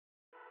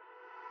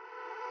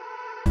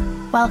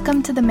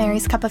Welcome to the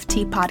Mary's Cup of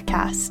Tea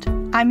podcast.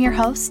 I'm your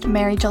host,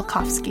 Mary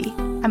Jelkovsky.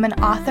 I'm an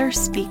author,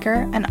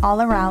 speaker, and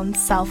all-around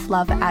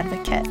self-love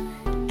advocate.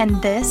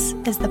 And this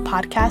is the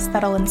podcast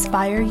that'll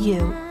inspire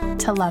you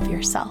to love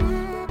yourself.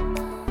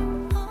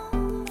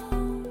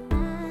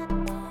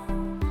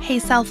 Hey,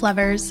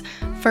 self-lovers.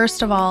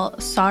 First of all,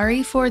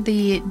 sorry for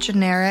the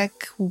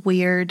generic,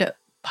 weird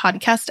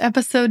podcast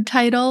episode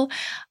title.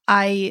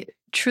 I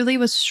truly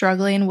was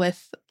struggling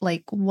with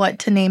what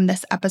to name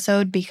this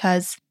episode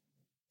because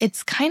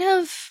it's kind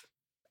of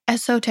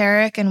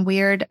esoteric and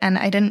weird, and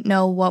I didn't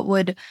know what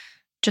would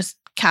just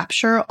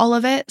capture all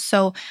of it.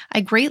 So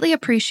I greatly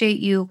appreciate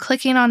you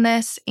clicking on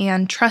this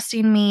and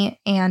trusting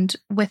me. And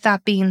with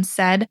that being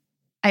said,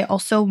 I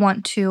also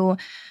want to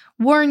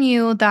warn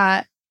you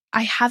that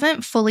I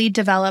haven't fully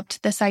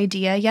developed this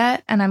idea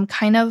yet, and I'm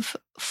kind of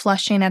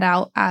fleshing it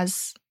out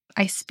as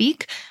I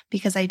speak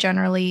because I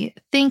generally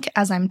think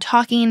as I'm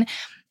talking.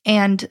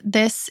 And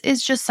this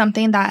is just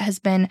something that has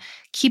been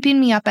keeping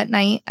me up at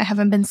night. I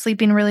haven't been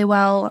sleeping really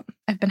well.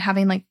 I've been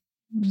having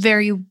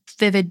very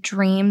vivid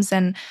dreams,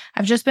 and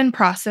I've just been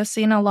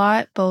processing a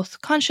lot,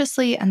 both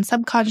consciously and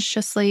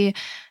subconsciously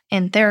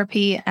in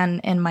therapy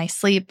and in my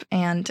sleep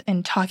and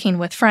in talking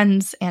with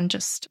friends and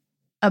just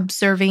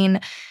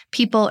observing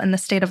people in the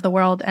state of the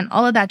world and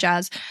all of that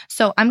jazz.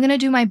 So I'm going to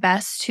do my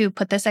best to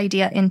put this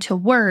idea into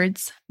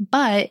words,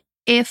 but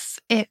if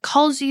it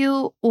calls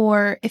you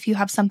or if you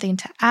have something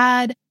to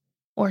add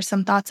or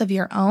some thoughts of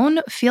your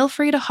own, feel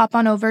free to hop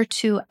on over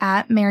to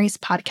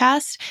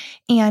 @MarysPodcast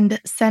and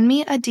send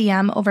me a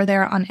DM over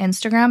there on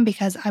Instagram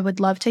because I would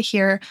love to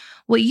hear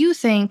what you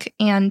think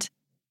and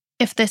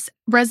if this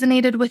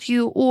resonated with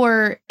you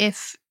or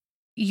if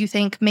you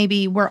think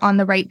maybe we're on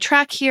the right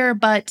track here,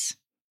 but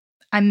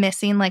I'm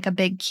missing a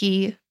big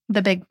key,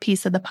 the big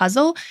piece of the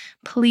puzzle.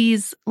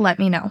 Please let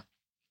me know.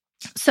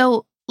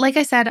 So, like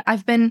I said,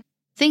 I've been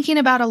thinking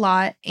about a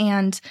lot,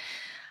 and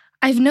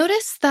I've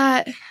noticed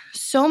that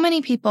so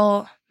many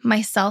people,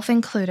 myself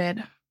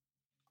included,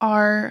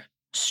 are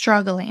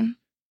struggling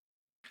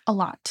a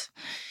lot.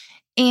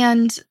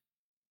 And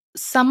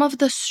some of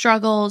the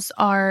struggles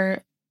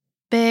are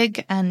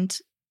big and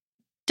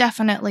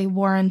definitely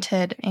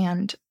warranted,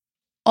 and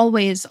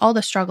always all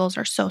the struggles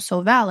are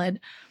so valid.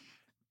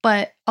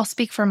 But I'll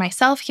speak for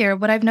myself here.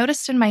 What I've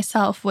noticed in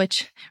myself,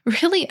 which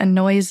really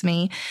annoys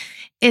me,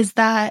 is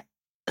that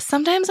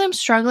sometimes I'm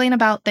struggling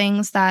about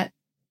things that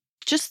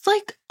just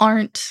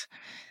aren't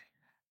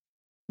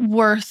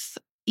worth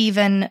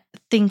even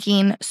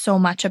thinking so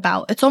much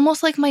about. It's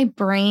almost like my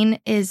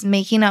brain is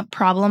making up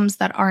problems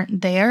that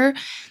aren't there.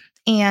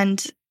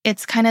 And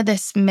it's kind of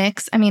this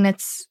mix. I mean,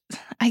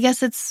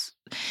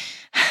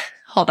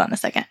 hold on a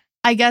second.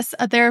 I guess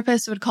a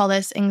therapist would call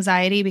this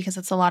anxiety because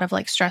it's a lot of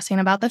stressing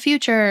about the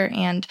future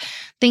and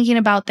thinking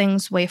about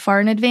things way far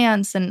in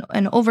advance and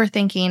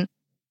overthinking.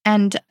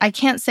 And I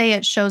can't say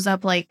it shows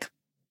up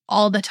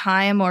all the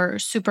time or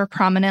super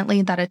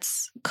prominently that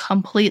it's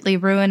completely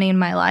ruining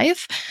my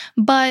life.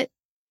 But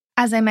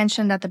as I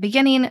mentioned at the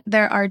beginning,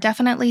 there are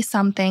definitely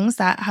some things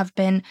that have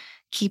been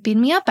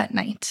keeping me up at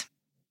night.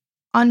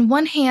 On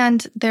one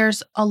hand,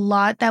 there's a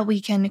lot that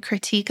we can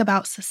critique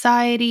about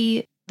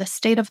society, the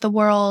state of the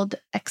world,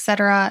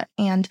 etc.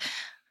 And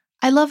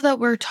I love that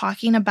we're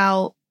talking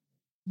about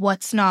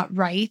what's not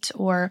right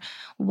or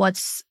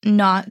what's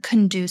not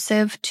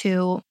conducive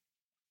to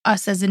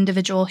us as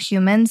individual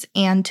humans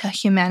and to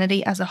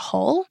humanity as a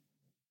whole.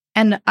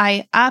 And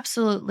I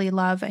absolutely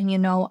love,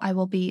 and I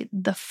will be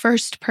the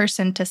first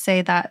person to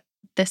say that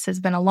this has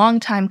been a long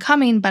time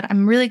coming, but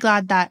I'm really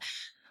glad that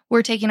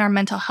we're taking our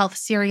mental health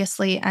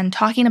seriously and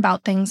talking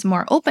about things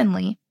more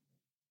openly.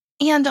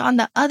 And on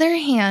the other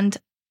hand,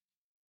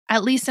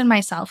 at least in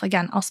myself,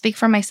 again, I'll speak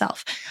for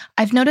myself,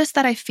 I've noticed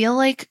that I feel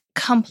like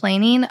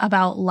complaining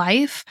about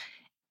life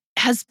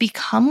has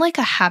become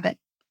a habit.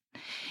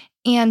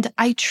 And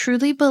I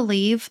truly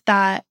believe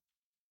that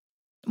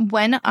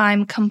when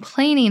I'm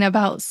complaining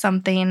about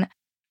something,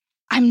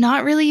 I'm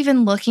not really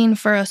even looking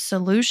for a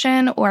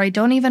solution, or I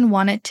don't even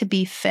want it to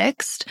be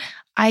fixed.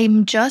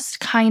 I'm just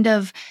kind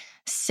of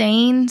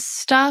saying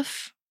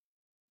stuff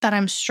that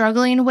I'm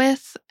struggling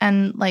with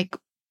and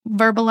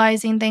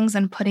verbalizing things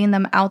and putting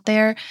them out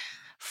there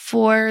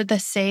for the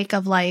sake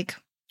of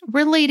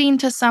relating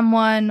to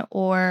someone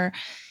or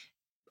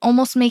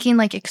almost making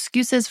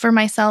excuses for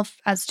myself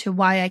as to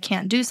why I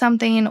can't do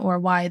something or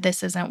why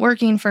this isn't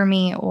working for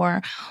me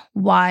or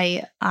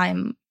why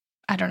I'm,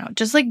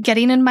 just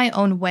getting in my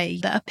own way,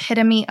 the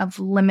epitome of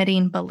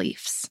limiting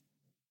beliefs.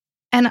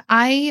 And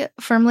I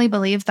firmly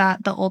believe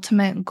that the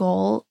ultimate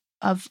goal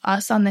of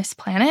us on this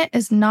planet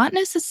is not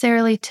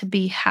necessarily to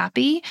be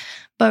happy,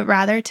 but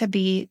rather to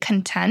be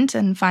content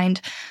and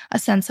find a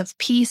sense of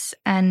peace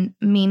and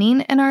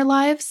meaning in our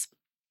lives.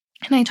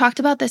 And I talked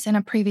about this in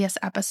a previous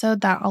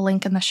episode that I'll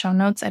link in the show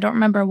notes. I don't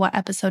remember what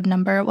episode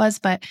number it was,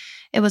 but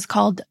it was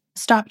called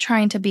Stop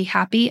Trying to Be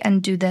Happy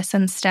and Do This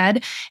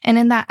Instead. And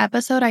in that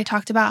episode, I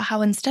talked about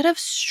how instead of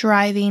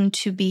striving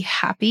to be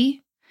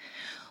happy,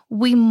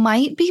 we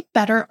might be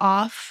better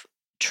off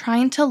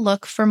trying to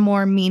look for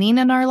more meaning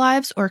in our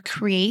lives or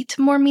create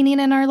more meaning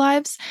in our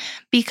lives,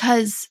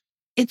 because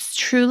it's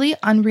truly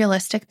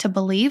unrealistic to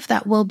believe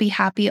that we'll be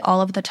happy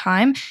all of the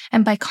time.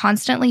 And by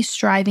constantly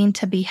striving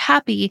to be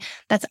happy,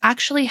 that's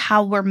actually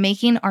how we're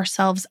making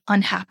ourselves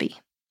unhappy.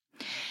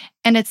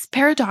 And it's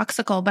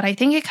paradoxical, but I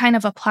think it kind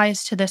of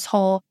applies to this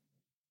whole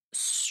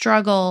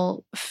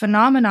struggle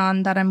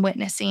phenomenon that I'm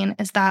witnessing,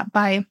 is that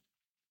by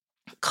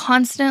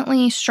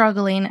constantly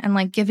struggling and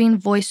like giving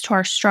voice to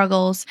our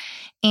struggles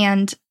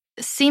and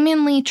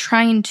seemingly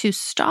trying to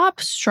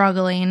stop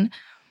struggling,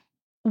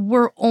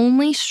 we're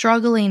only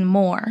struggling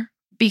more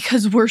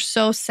because we're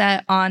so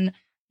set on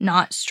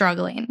not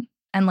struggling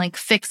and like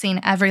fixing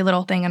every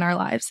little thing in our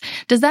lives.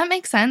 Does that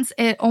make sense?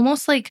 It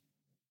almost like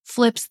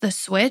flips the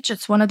switch.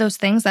 It's one of those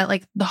things that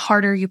like the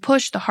harder you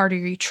push, the harder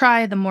you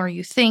try, the more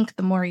you think,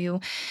 the more you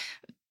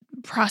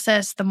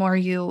process, the more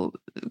you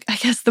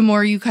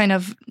kind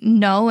of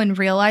know and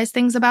realize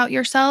things about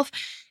yourself.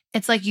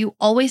 It's like you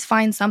always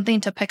find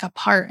something to pick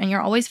apart, and you're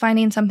always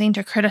finding something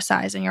to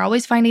criticize, and you're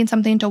always finding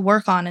something to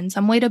work on and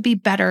some way to be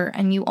better.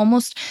 And you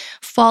almost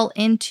fall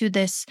into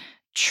this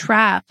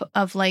trap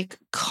of like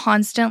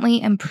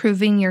constantly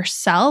improving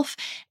yourself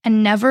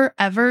and never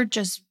ever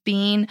just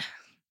being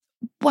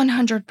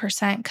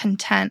 100%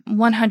 content,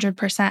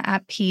 100%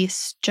 at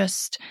peace,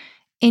 just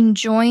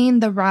enjoying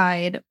the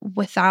ride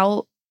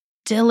without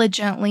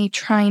diligently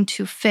trying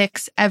to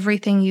fix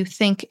everything you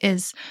think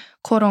is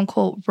quote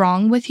unquote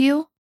wrong with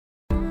you.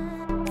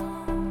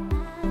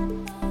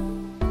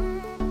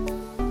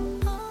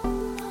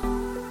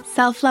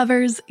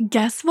 Self-lovers,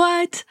 guess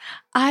what?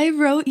 I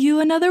wrote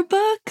you another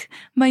book.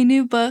 My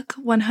new book,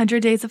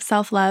 100 Days of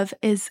Self-Love,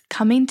 is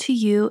coming to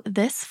you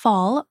this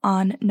fall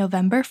on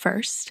November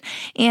 1st.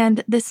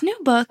 And this new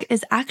book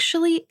is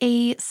actually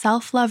a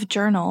self-love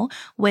journal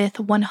with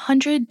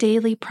 100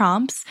 daily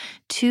prompts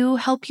to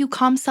help you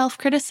calm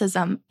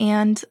self-criticism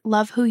and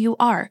love who you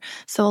are.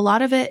 So a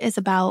lot of it is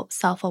about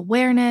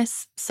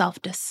self-awareness,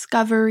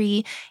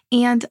 self-discovery,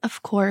 and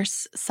of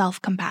course,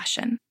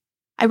 self-compassion.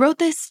 I wrote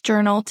this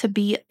journal to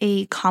be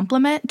a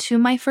complement to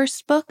my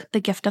first book, The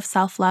Gift of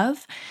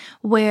Self-Love,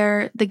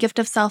 where The Gift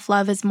of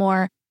Self-Love is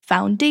more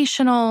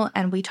foundational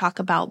and we talk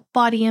about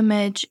body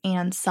image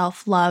and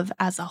self-love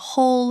as a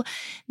whole.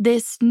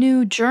 This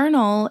new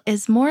journal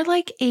is more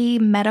like a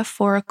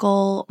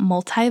metaphorical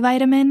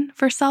multivitamin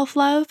for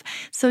self-love.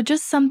 So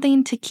just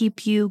something to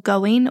keep you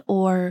going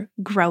or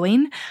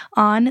growing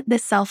on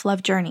this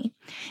self-love journey.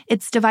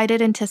 It's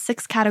divided into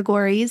 6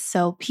 categories.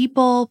 So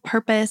people,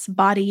 purpose,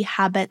 body,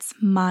 habits,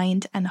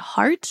 mind, and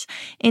heart.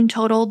 In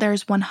total,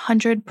 there's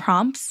 100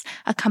 prompts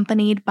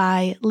accompanied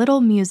by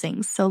little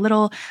musings. So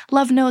little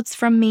love notes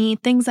from me,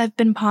 things I've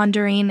been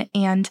pondering.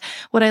 And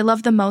what I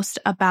love the most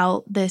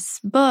about this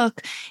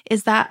book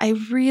is that I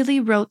really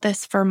wrote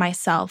this for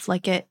myself.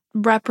 Like it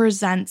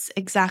represents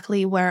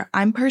exactly where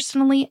I'm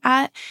personally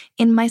at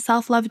in my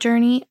self-love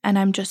journey. And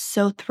I'm just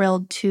so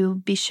thrilled to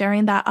be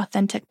sharing that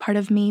authentic part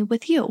of me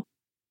with you.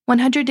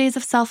 100 Days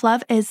of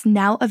Self-Love is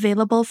now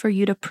available for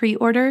you to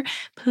pre-order.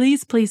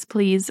 Please, please,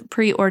 please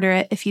pre-order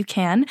it if you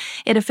can.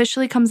 It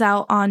officially comes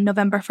out on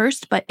November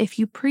 1st, but if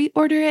you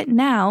pre-order it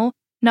now,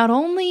 not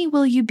only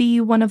will you be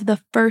one of the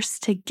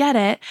first to get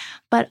it,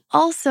 but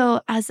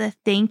also as a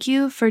thank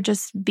you for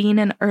just being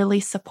an early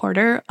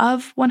supporter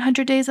of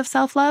 100 Days of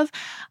Self-Love,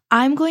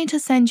 I'm going to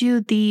send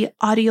you the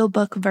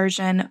audiobook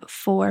version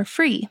for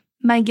free,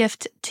 my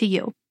gift to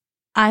you.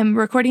 I'm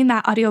recording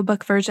that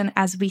audiobook version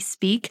as we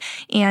speak,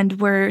 and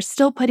we're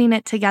still putting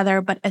it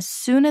together, but as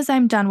soon as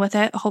I'm done with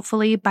it,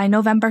 hopefully by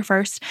November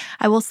 1st,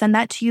 I will send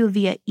that to you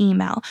via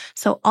email.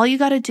 So all you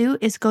got to do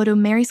is go to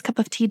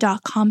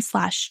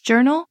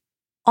maryscupoftea.com/journal.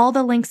 All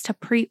the links to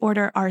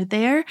pre-order are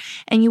there,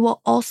 and you will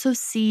also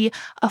see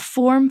a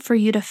form for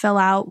you to fill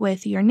out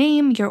with your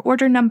name, your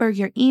order number,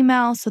 your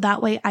email, so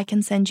that way I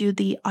can send you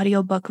the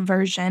audiobook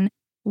version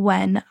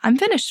when I'm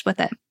finished with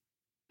it.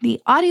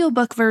 The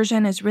audiobook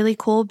version is really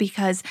cool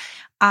because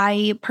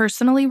I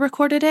personally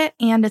recorded it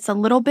and it's a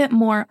little bit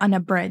more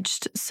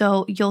unabridged.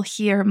 So you'll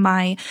hear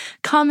my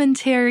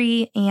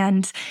commentary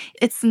and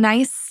it's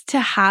nice to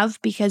have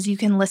because you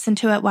can listen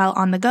to it while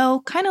on the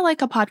go, kind of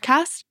like a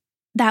podcast.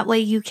 That way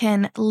you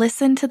can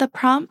listen to the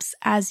prompts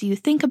as you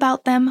think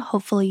about them.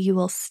 Hopefully you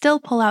will still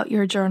pull out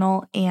your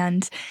journal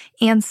and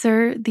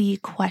answer the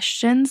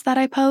questions that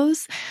I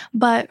pose.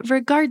 But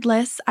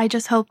regardless, I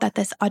just hope that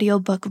this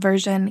audiobook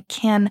version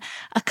can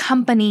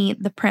accompany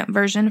the print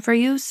version for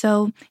you,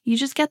 so you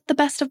just get the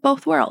best of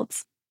both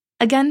worlds.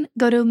 Again,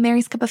 go to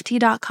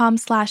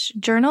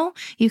maryscupoftea.com/journal.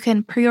 You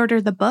can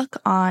pre-order the book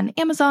on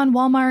Amazon,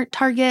 Walmart,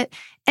 Target,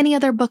 any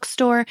other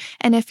bookstore.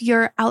 And if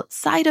you're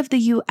outside of the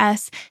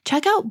US,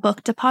 check out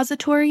Book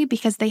Depository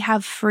because they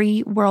have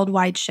free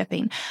worldwide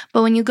shipping.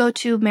 But when you go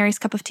to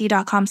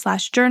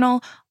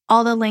maryscupoftea.com/journal,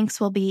 all the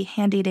links will be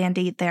handy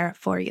dandy there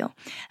for you.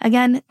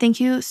 Again, thank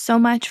you so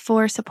much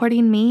for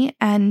supporting me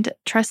and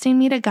trusting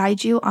me to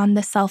guide you on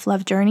this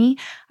self-love journey.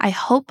 I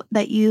hope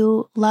that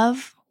you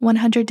love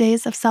 100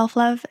 Days of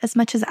Self-Love as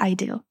much as I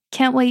do.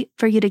 Can't wait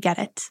for you to get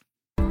it.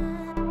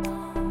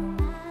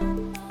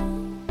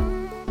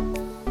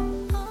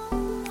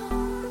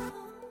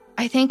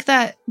 I think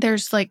that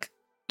there's like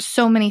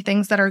so many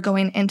things that are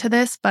going into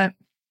this, but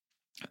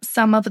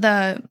some of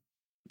the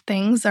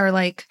things are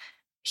like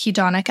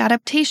hedonic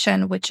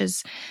adaptation, which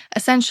is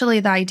essentially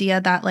the idea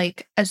that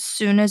like as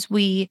soon as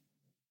we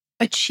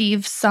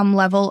achieve some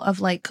level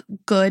of like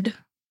good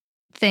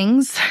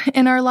things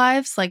in our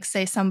lives, like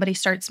say somebody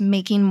starts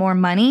making more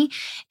money,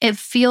 it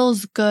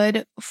feels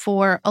good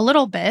for a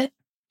little bit.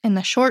 In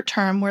the short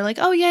term, we're like,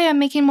 oh, yeah, I'm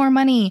making more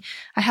money.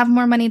 I have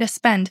more money to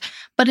spend.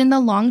 But in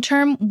the long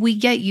term, we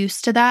get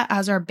used to that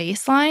as our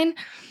baseline,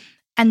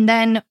 and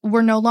then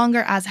we're no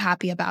longer as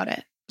happy about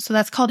it. So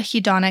that's called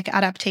hedonic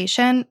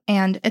adaptation.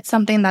 And it's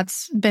something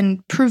that's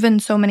been proven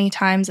so many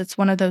times. It's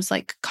one of those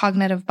like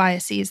cognitive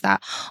biases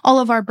that all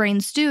of our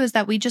brains do, is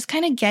that we just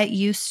kind of get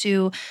used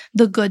to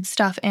the good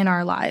stuff in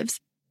our lives.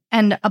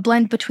 And a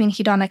blend between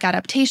hedonic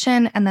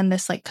adaptation and then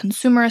this like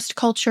consumerist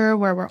culture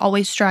where we're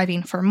always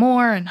striving for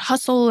more, and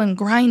hustle and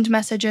grind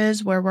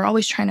messages where we're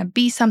always trying to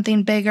be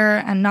something bigger,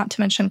 and not to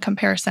mention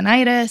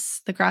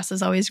comparisonitis. The grass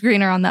is always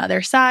greener on the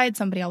other side.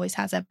 Somebody always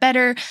has it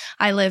better.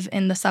 I live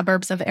in the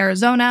suburbs of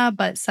Arizona,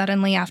 but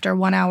suddenly after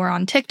 1 hour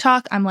on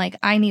TikTok, I'm like,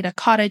 I need a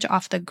cottage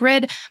off the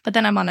grid. But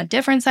then I'm on a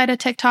different side of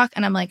TikTok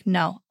and I'm like,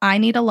 no, I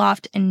need a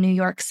loft in New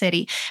York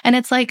City. And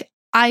it's like,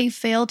 I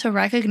fail to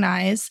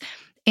recognize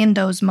in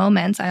those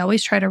moments, I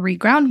always try to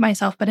reground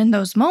myself, but in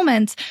those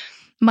moments,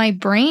 my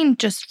brain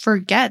just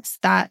forgets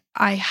that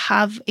I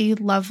have a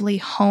lovely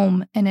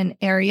home in an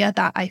area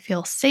that I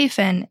feel safe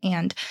in,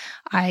 and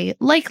I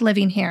like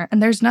living here.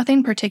 And there's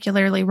nothing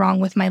particularly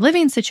wrong with my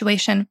living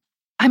situation.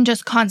 I'm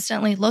just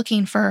constantly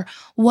looking for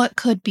what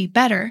could be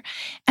better.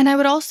 And I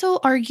would also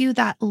argue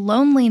that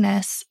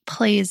loneliness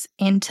plays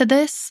into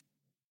this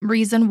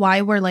reason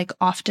why we're like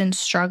often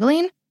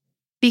struggling.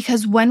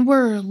 Because when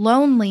we're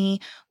lonely,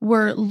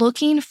 we're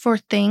looking for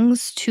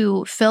things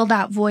to fill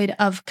that void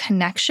of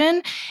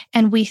connection.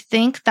 And we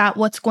think that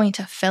what's going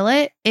to fill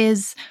it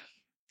is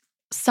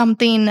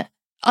something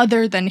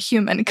other than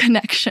human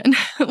connection.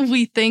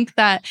 We think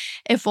that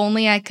if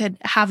only I could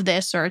have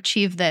this or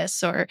achieve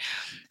this or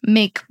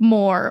make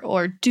more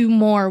or do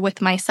more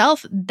with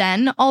myself,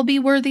 then I'll be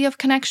worthy of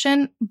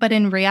connection. But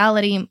in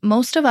reality,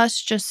 most of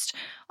us just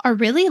are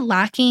really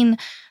lacking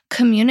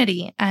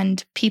community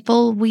and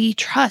people we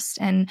trust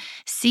and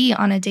see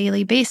on a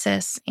daily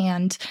basis,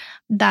 and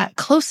that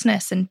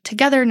closeness and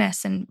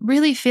togetherness, and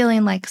really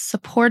feeling like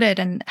supported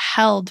and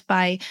held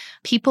by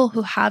people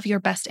who have your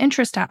best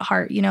interest at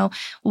heart. You know,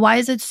 why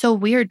is it so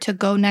weird to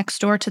go next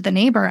door to the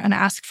neighbor and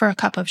ask for a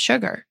cup of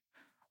sugar?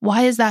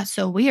 Why is that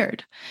so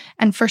weird?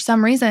 And for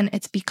some reason,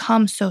 it's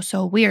become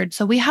so weird.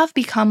 So we have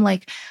become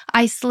like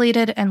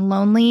isolated and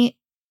lonely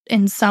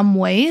in some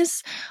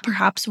ways.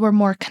 Perhaps we're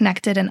more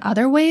connected in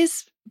other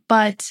ways.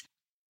 But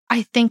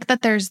I think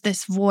that there's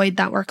this void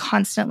that we're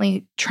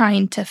constantly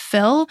trying to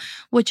fill,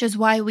 which is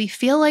why we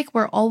feel like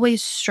we're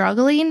always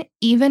struggling,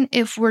 even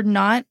if we're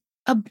not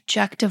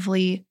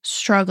objectively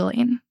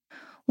struggling.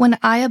 When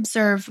I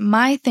observe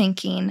my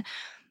thinking,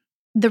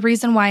 the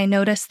reason why I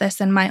notice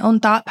this in my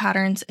own thought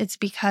patterns, it's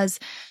because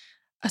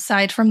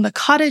aside from the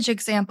cottage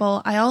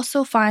example, I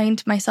also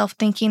find myself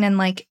thinking in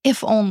like,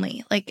 if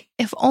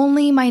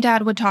only my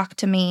dad would talk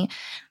to me,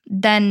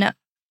 then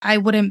I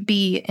wouldn't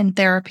be in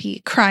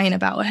therapy crying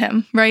about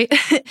him, right?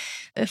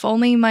 If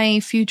only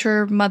my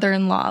future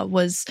mother-in-law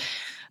was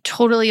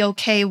totally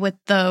okay with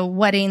the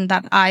wedding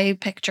that I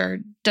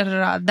pictured,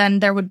 then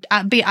there would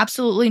be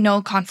absolutely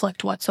no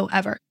conflict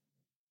whatsoever.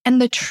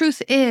 And the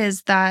truth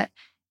is that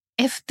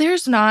if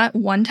there's not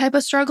one type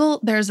of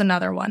struggle, there's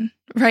another one,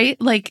 right?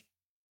 Like,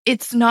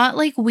 it's not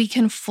like we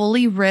can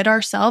fully rid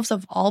ourselves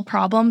of all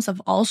problems,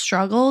 of all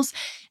struggles,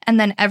 and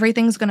then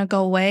everything's going to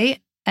go away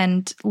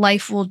and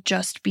life will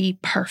just be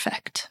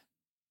perfect.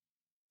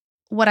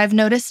 What I've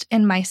noticed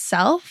in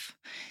myself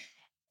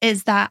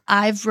is that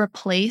I've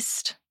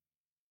replaced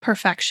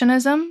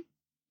perfectionism,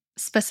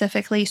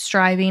 specifically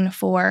striving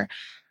for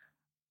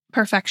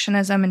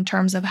perfectionism in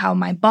terms of how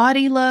my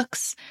body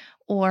looks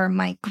or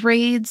my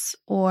grades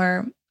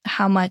or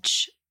how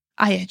much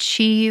I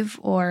achieve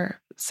or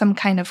some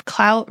kind of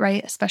clout,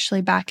 right?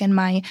 Especially back in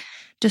my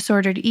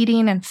disordered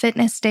eating and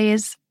fitness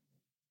days.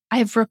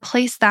 I've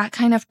replaced that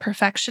kind of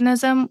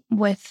perfectionism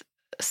with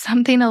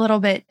something a little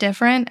bit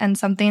different and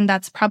something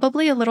that's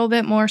probably a little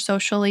bit more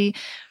socially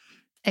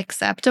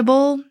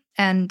acceptable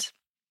and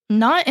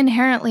not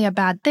inherently a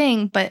bad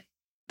thing, but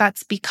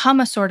that's become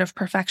a sort of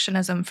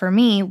perfectionism for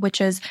me,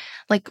 which is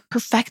like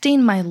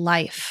perfecting my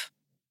life,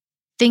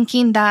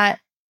 thinking that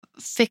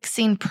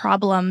fixing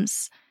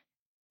problems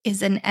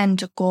is an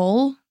end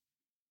goal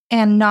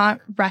and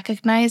not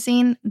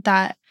recognizing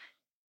that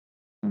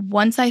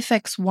once I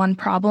fix one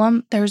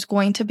problem, there's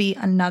going to be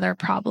another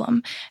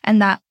problem,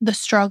 and that the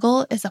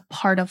struggle is a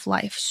part of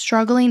life.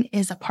 Struggling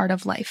is a part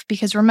of life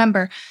because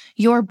remember,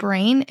 your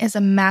brain is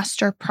a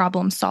master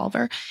problem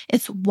solver.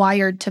 It's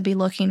wired to be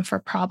looking for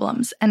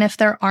problems. And if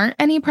there aren't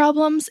any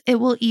problems,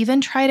 it will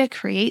even try to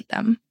create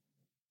them.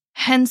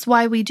 Hence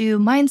why we do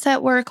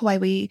mindset work,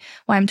 why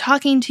I'm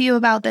talking to you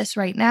about this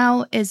right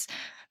now is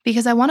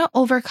because I want to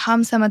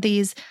overcome some of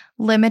these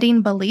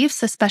limiting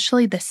beliefs,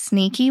 especially the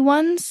sneaky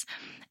ones,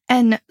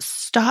 and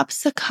stop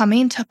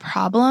succumbing to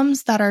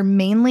problems that are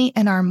mainly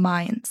in our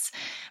minds.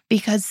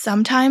 Because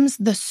sometimes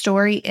the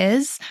story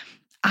is,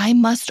 I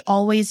must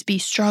always be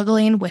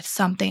struggling with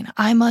something.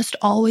 I must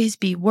always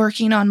be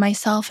working on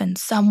myself in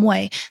some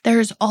way.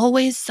 There's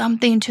always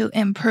something to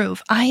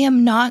improve. I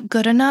am not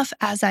good enough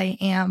as I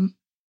am.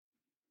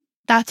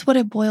 That's what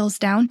it boils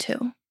down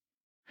to.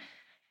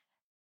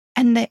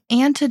 And the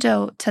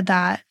antidote to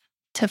that,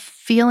 to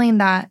feeling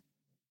that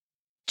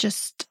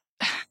just,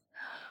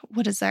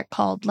 what is that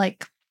called?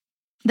 Like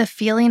the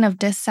feeling of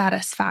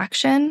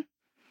dissatisfaction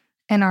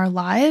in our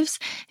lives,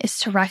 is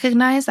to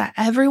recognize that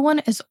everyone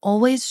is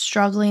always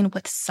struggling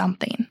with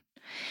something.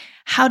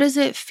 How does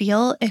it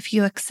feel if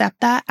you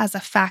accept that as a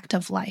fact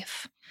of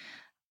life?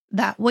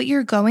 That what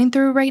you're going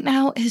through right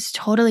now is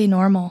totally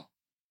normal.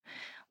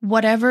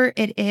 Whatever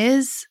it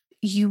is,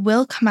 you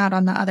will come out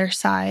on the other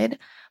side,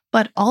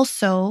 but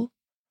also,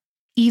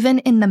 even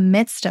in the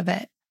midst of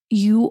it,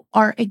 you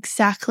are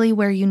exactly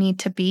where you need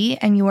to be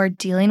and you are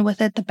dealing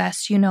with it the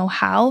best you know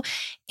how.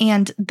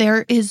 And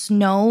there is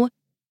no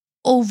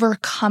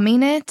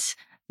overcoming it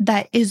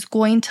that is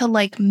going to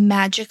like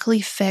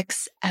magically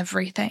fix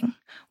everything.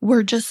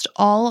 We're just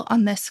all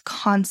on this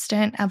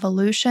constant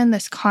evolution,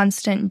 this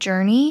constant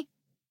journey.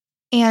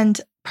 And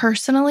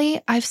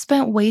personally, I've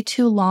spent way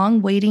too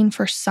long waiting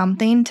for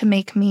something to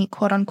make me,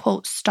 quote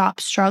unquote, stop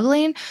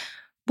struggling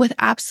with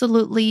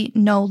absolutely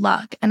no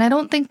luck. And I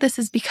don't think this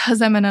is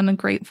because I'm an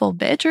ungrateful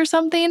bitch or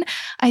something.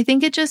 I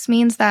think it just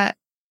means that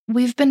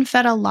we've been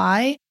fed a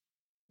lie.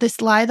 This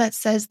lie that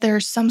says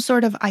there's some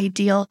sort of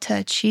ideal to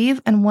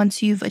achieve, and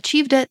once you've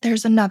achieved it,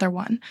 there's another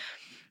one.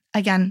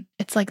 Again,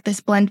 it's like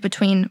this blend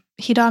between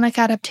hedonic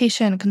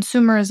adaptation,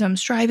 consumerism,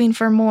 striving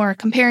for more,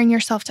 comparing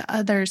yourself to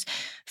others,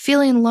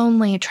 feeling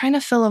lonely, trying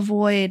to fill a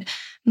void,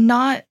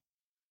 not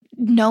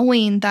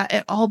knowing that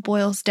it all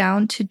boils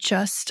down to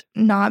just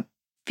not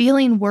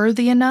feeling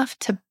worthy enough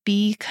to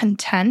be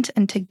content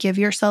and to give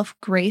yourself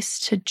grace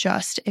to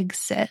just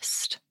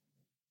exist.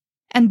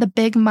 And the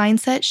big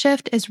mindset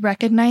shift is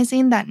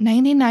recognizing that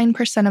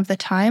 99% of the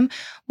time,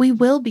 we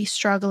will be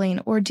struggling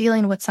or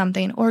dealing with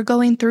something or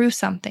going through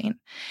something.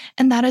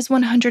 And that is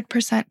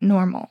 100%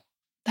 normal.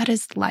 That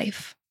is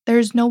life.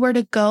 There's nowhere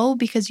to go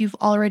because you've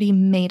already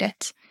made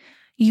it.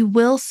 You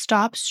will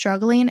stop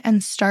struggling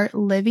and start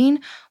living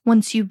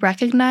once you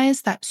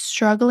recognize that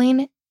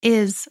struggling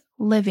is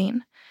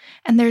living.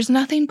 And there's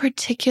nothing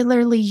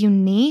particularly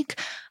unique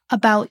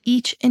about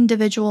each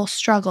individual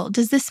struggle.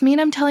 Does this mean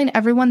I'm telling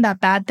everyone that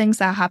bad things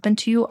that happen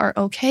to you are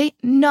okay?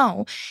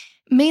 No.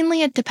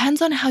 Mainly, it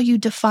depends on how you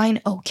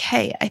define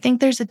okay. I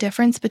think there's a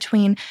difference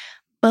between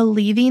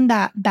believing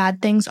that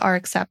bad things are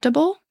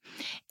acceptable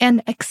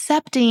and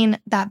accepting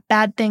that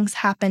bad things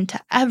happen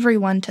to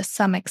everyone to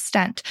some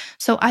extent.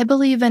 So I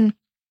believe in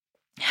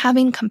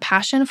having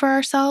compassion for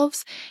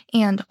ourselves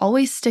and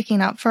always sticking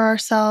up for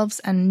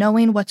ourselves and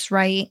knowing what's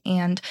right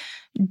and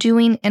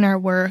doing inner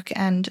work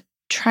and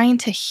trying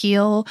to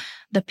heal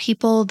the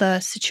people, the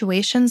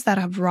situations that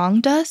have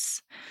wronged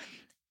us.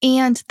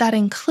 And that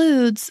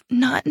includes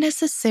not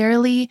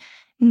necessarily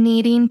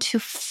needing to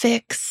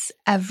fix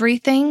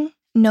everything,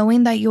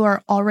 knowing that you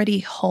are already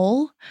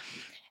whole,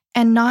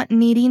 and not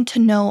needing to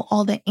know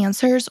all the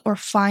answers or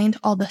find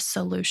all the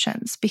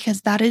solutions,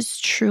 because that is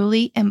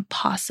truly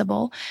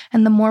impossible.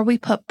 And the more we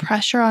put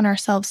pressure on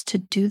ourselves to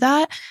do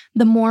that,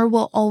 the more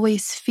we'll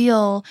always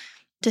feel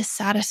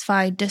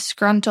dissatisfied,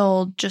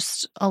 disgruntled,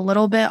 just a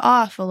little bit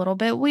off, a little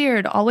bit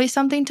weird, always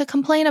something to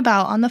complain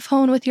about on the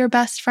phone with your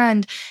best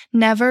friend,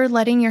 never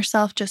letting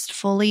yourself just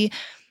fully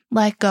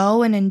let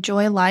go and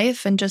enjoy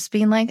life and just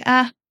being like,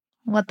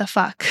 what the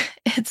fuck?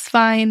 It's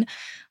fine.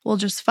 We'll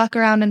just fuck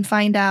around and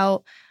find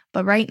out.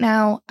 But right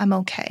now, I'm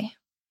okay.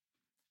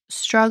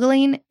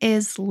 Struggling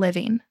is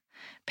living.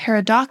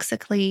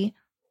 Paradoxically,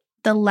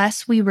 the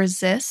less we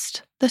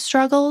resist the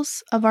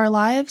struggles of our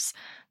lives,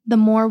 the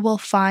more we'll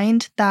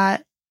find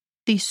that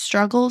these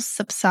struggles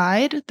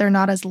subside. They're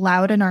not as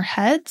loud in our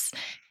heads,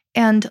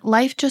 and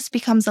life just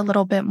becomes a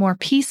little bit more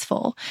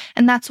peaceful.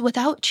 And that's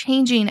without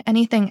changing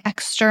anything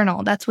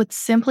external. That's with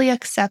simply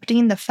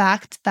accepting the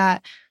fact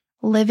that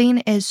living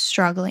is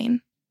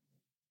struggling.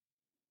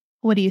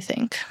 What do you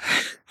think?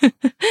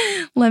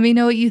 Let me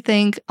know what you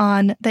think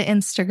on the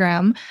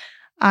Instagram.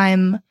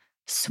 I'm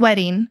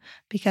sweating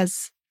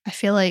because I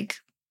feel like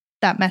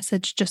that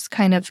message just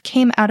kind of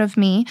came out of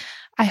me.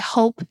 I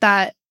hope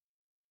that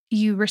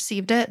you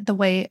received it the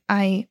way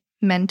I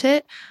meant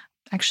it.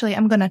 Actually,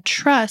 I'm going to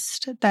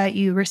trust that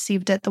you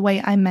received it the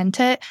way I meant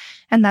it.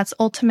 And that's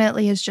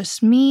ultimately is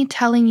just me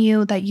telling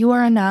you that you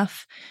are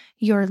enough.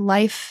 Your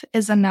life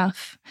is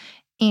enough.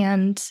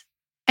 And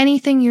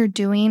anything you're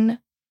doing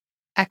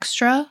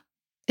extra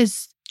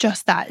is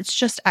just that. It's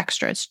just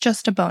extra. It's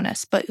just a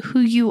bonus. But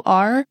who you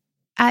are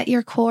at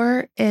your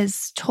core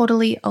is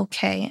totally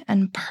okay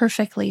and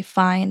perfectly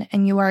fine.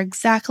 And you are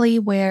exactly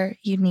where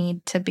you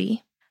need to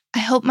be. I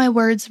hope my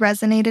words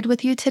resonated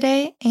with you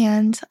today,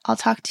 and I'll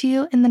talk to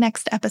you in the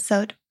next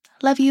episode.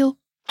 Love you.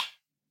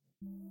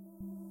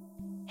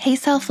 Hey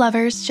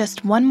self-lovers,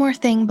 just one more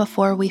thing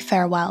before we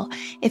farewell.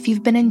 If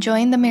you've been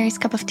enjoying the Mary's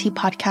Cup of Tea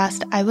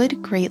podcast, I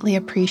would greatly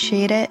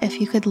appreciate it if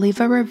you could leave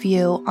a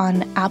review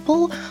on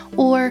Apple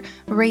or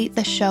rate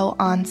the show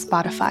on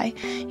Spotify.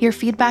 Your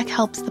feedback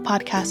helps the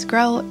podcast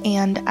grow,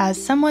 and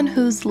as someone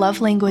whose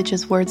love language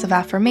is words of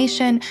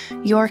affirmation,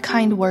 your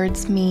kind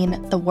words mean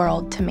the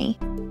world to me.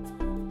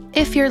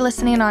 If you're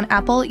listening on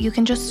Apple, you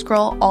can just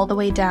scroll all the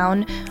way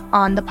down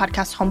on the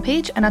podcast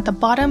homepage, and at the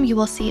bottom, you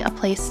will see a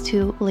place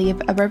to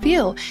leave a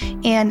review.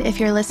 And if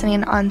you're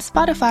listening on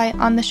Spotify,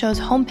 on the show's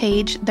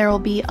homepage, there will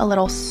be a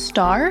little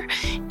star,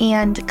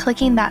 and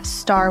clicking that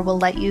star will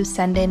let you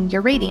send in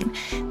your rating.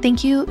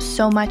 Thank you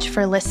so much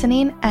for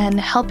listening and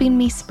helping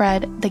me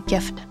spread the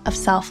gift of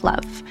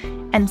self-love.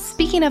 And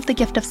speaking of the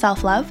gift of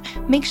self-love,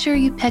 make sure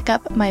you pick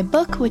up my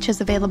book, which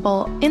is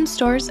available in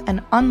stores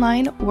and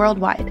online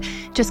worldwide.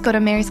 Just go to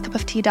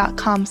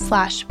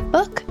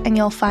maryscupoftea.com/book and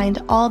you'll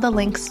find all the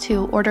links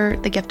to order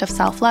the gift of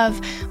self-love,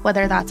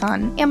 whether that's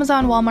on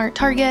Amazon, Walmart,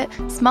 Target,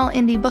 small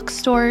indie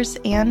bookstores,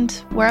 and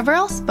wherever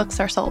else books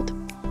are sold.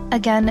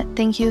 Again,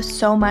 thank you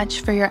so much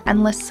for your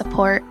endless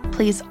support.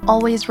 Please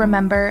always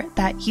remember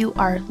that you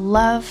are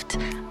loved.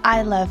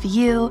 I love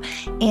you,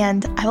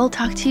 and I will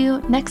talk to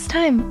you next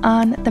time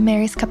on the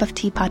Mary's Cup of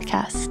Tea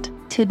podcast.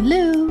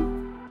 Toodaloo!